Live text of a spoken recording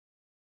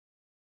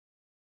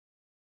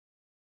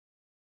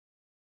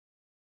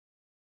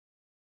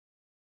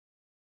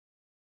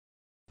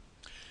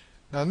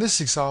Now in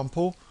this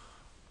example,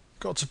 we've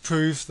got to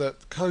prove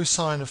that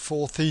cosine of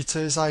 4 theta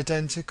is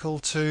identical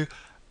to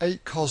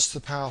 8 cos to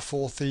the power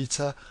 4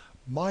 theta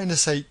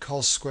minus 8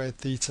 cos squared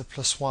theta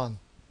plus 1.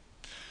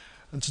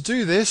 And to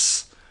do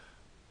this,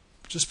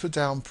 just put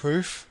down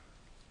proof,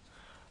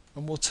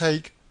 and we'll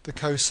take the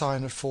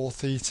cosine of 4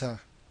 theta.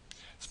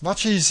 It's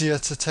much easier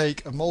to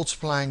take a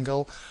multiple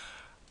angle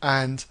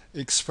and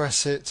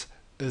express it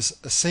as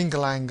a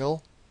single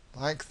angle,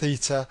 like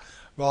theta,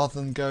 rather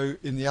than go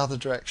in the other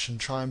direction,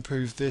 try and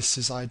prove this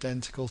is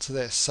identical to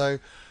this. So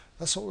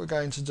that's what we're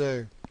going to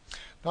do.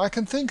 Now I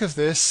can think of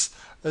this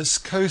as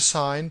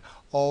cosine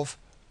of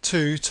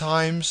 2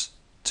 times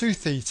 2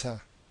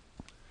 theta.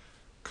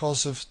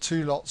 Cos of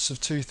 2 lots of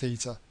 2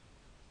 theta.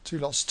 2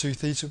 lots of 2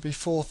 theta would be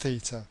 4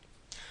 theta.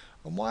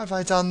 And why have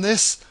I done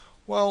this?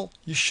 Well,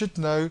 you should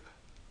know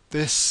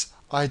this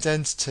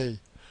identity.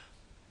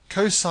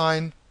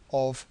 Cosine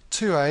of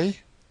 2a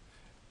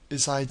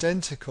is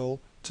identical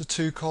to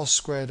 2 cos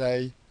squared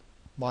a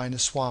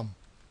minus 1.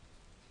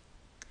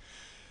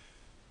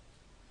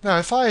 Now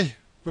if I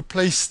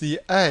replace the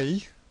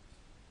a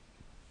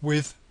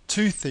with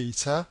 2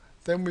 theta,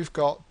 then we've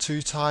got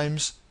 2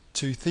 times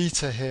 2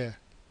 theta here.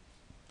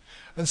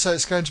 And so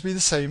it's going to be the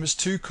same as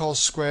 2 cos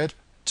squared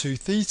 2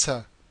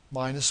 theta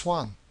minus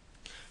 1.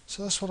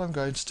 So that's what I'm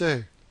going to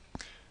do.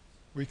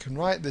 We can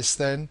write this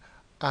then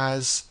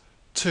as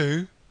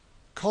 2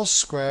 cos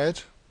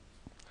squared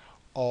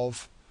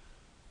of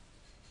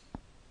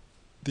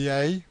the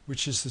a,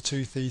 which is the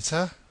 2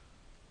 theta,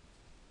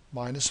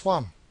 minus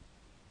 1.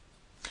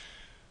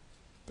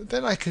 But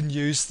then I can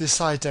use this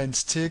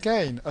identity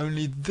again,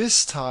 only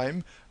this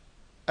time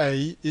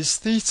a is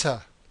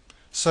theta.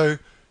 So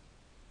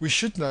we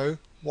should know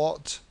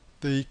what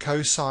the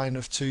cosine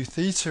of 2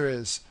 theta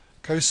is.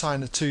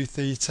 Cosine of 2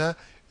 theta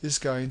is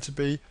going to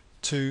be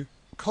 2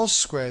 cos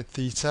squared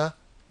theta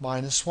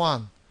minus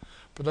 1.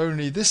 But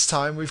only this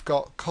time we've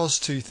got cos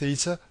 2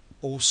 theta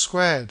all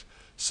squared.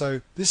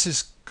 So this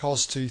is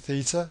cos 2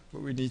 theta,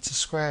 but we need to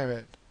square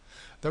it.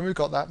 Then we've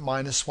got that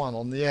minus 1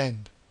 on the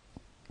end.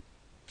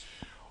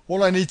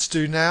 All I need to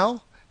do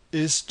now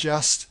is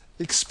just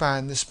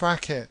expand this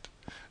bracket.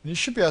 And you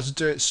should be able to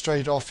do it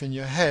straight off in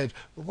your head,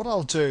 but what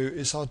I'll do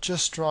is I'll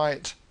just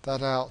write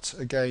that out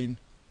again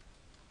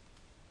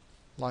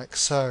like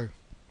so,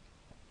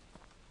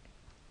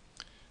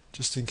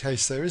 just in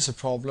case there is a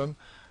problem,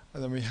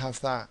 and then we have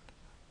that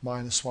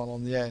minus 1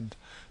 on the end.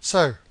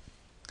 So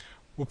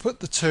we'll put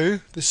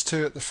this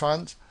 2 at the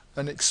front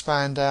and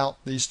expand out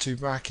these two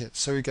brackets.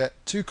 So we get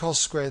 2 cos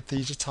squared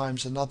theta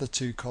times another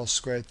 2 cos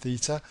squared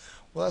theta.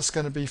 Well, that's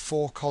going to be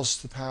 4 cos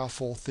to the power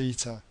 4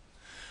 theta.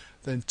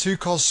 Then 2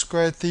 cos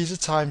squared theta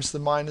times the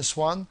minus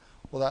 1,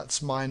 well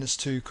that's minus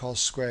 2 cos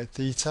squared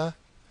theta.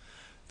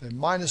 Then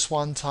minus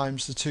 1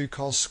 times the 2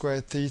 cos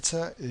squared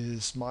theta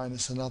is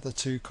minus another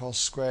 2 cos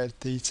squared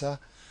theta.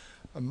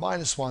 And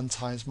minus 1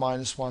 times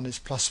minus 1 is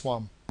plus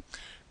 1.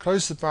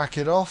 Close the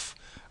bracket off,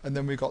 and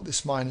then we've got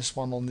this minus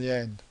 1 on the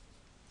end.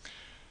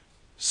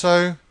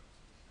 So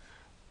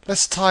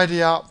let's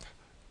tidy up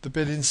the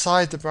bit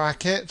inside the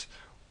bracket.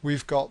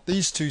 We've got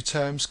these two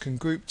terms can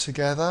group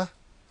together.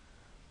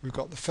 We've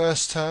got the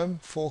first term,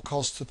 4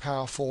 cos to the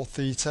power 4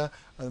 theta,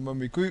 and when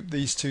we group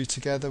these two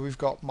together we've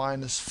got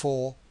minus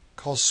 4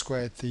 cos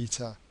squared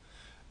theta.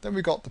 Then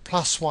we've got the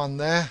plus 1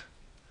 there,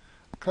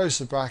 close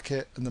the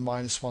bracket, and the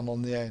minus 1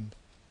 on the end.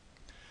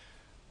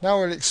 Now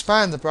we'll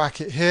expand the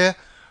bracket here,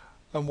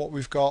 and what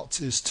we've got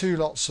is 2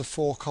 lots of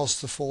 4 cos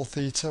to the 4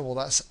 theta, well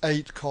that's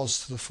 8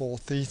 cos to the 4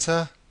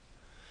 theta.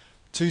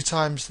 2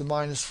 times the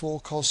minus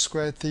 4 cos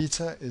squared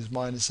theta is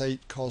minus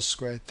 8 cos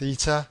squared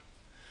theta.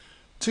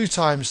 2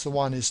 times the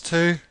 1 is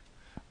 2,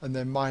 and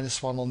then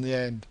minus 1 on the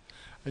end.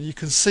 And you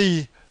can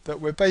see that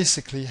we're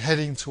basically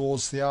heading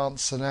towards the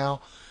answer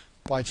now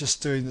by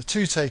just doing the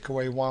 2 take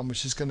away 1,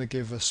 which is going to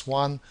give us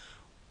 1.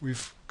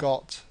 We've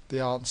got the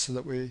answer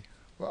that we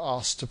were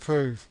asked to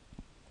prove.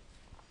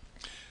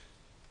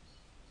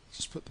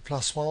 Just put the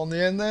plus 1 on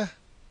the end there.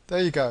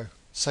 There you go.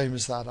 Same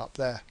as that up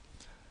there.